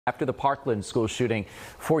After the Parkland school shooting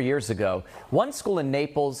 4 years ago, one school in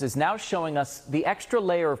Naples is now showing us the extra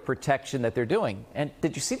layer of protection that they're doing. And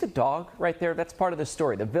did you see the dog right there? That's part of the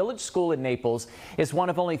story. The Village School in Naples is one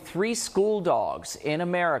of only 3 school dogs in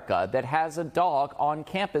America that has a dog on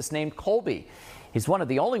campus named Colby. He's one of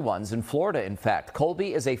the only ones in Florida, in fact.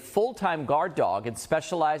 Colby is a full-time guard dog and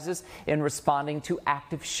specializes in responding to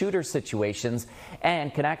active shooter situations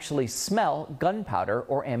and can actually smell gunpowder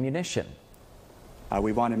or ammunition.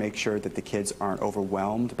 We want to make sure that the kids aren't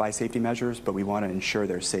overwhelmed by safety measures, but we want to ensure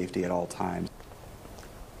their safety at all times.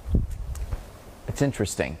 It's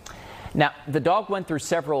interesting. Now, the dog went through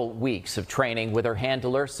several weeks of training with her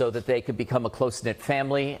handler so that they could become a close-knit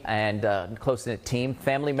family and close-knit team.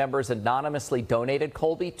 Family members anonymously donated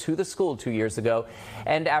Colby to the school 2 years ago.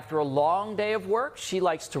 And after a long day of work, she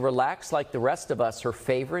likes to relax like the rest of us. Her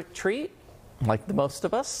favorite treat, like the most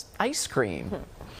of us, ice cream.